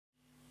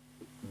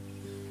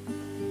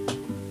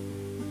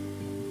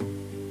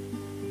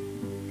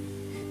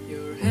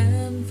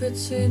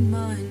fits in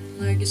mine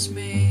like it's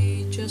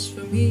made just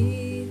for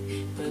me,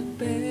 but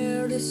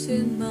bear this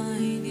in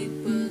mind, it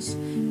was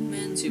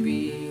meant to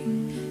be.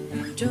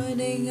 I'm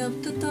joining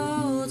up the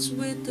dots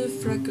with the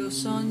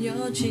freckles on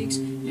your cheeks,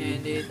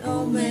 and it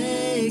all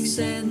makes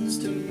sense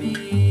to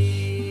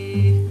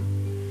me.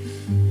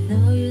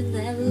 No, you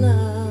never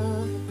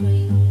love a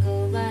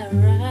crinkle by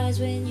your eyes.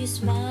 When you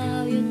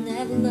smile, you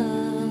never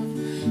love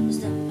the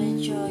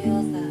stomach or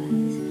your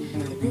thighs,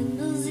 the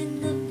dimples in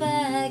the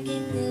back,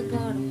 in the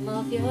bottom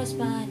of your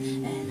spine,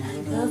 and I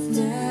love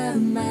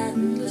them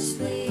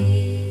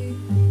endlessly.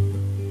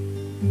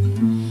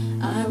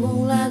 I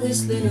won't let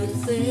these little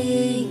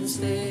things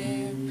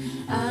slip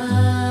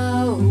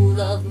out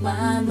of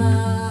my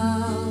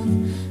mouth.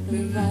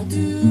 If I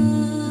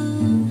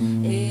do,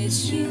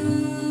 it's you,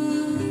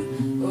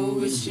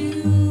 oh it's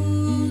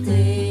you,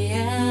 they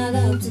add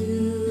up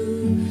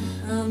to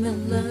I'm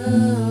in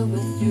love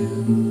with you.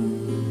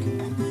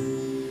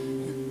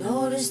 And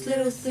all these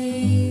little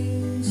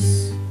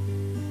things.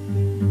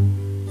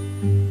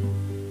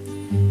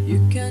 You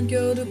can't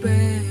go to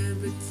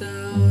bed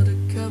without a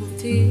cup of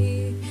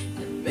tea,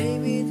 and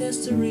maybe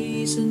that's the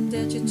reason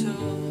that you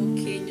talk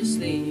in your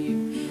sleep.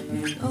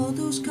 And all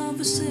those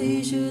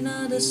conversations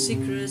are the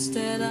secrets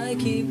that I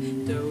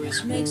keep, though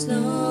it makes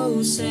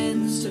no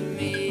sense to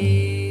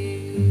me.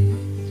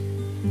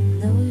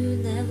 No, you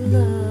never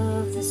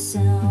loved the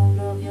sound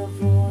of your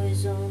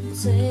voice on the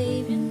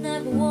tape. You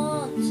never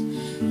once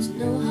to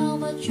know how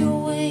much your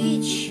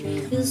wage.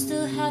 You'll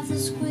still have to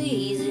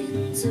squeeze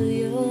into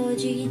your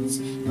jeans,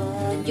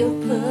 but you're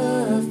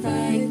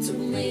perfect to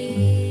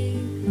me.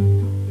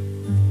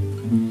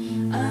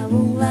 I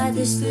won't let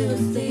these little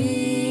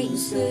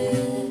things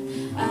slip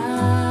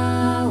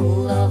out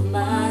of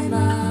my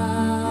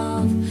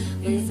mouth.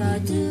 If I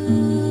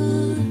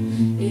do,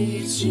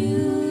 it's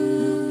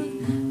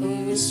you,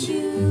 oh it's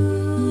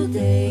you,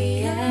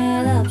 they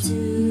add up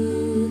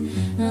to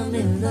I'm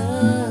in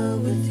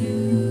love with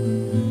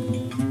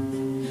you.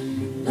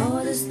 And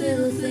all these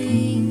little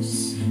things.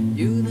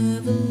 You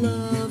never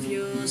love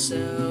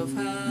yourself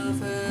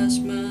half as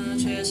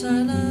much as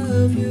I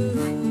love you.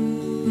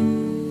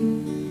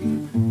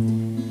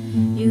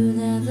 You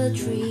never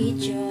treat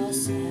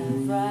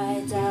yourself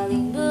right,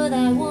 darling, but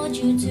I want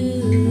you to.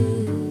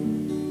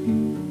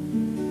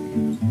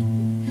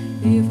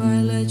 If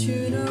I let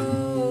you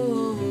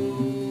know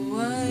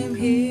I'm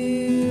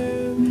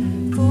here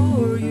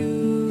for you,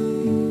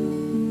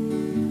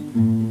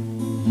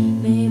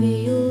 Maybe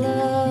you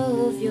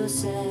love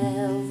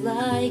yourself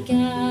like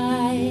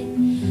I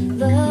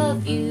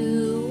love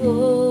you.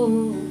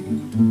 Oh,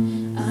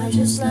 I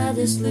just let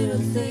this little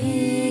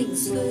thing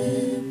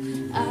slip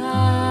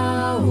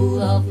out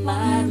of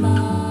my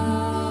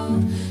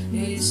mouth.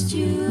 It's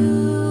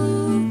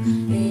you,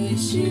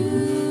 it's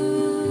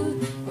you,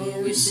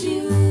 oh it's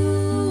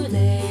you,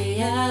 they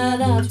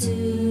add up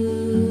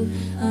to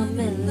I'm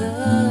in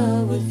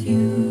love with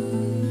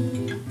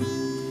you.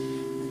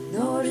 And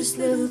all these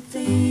little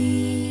things.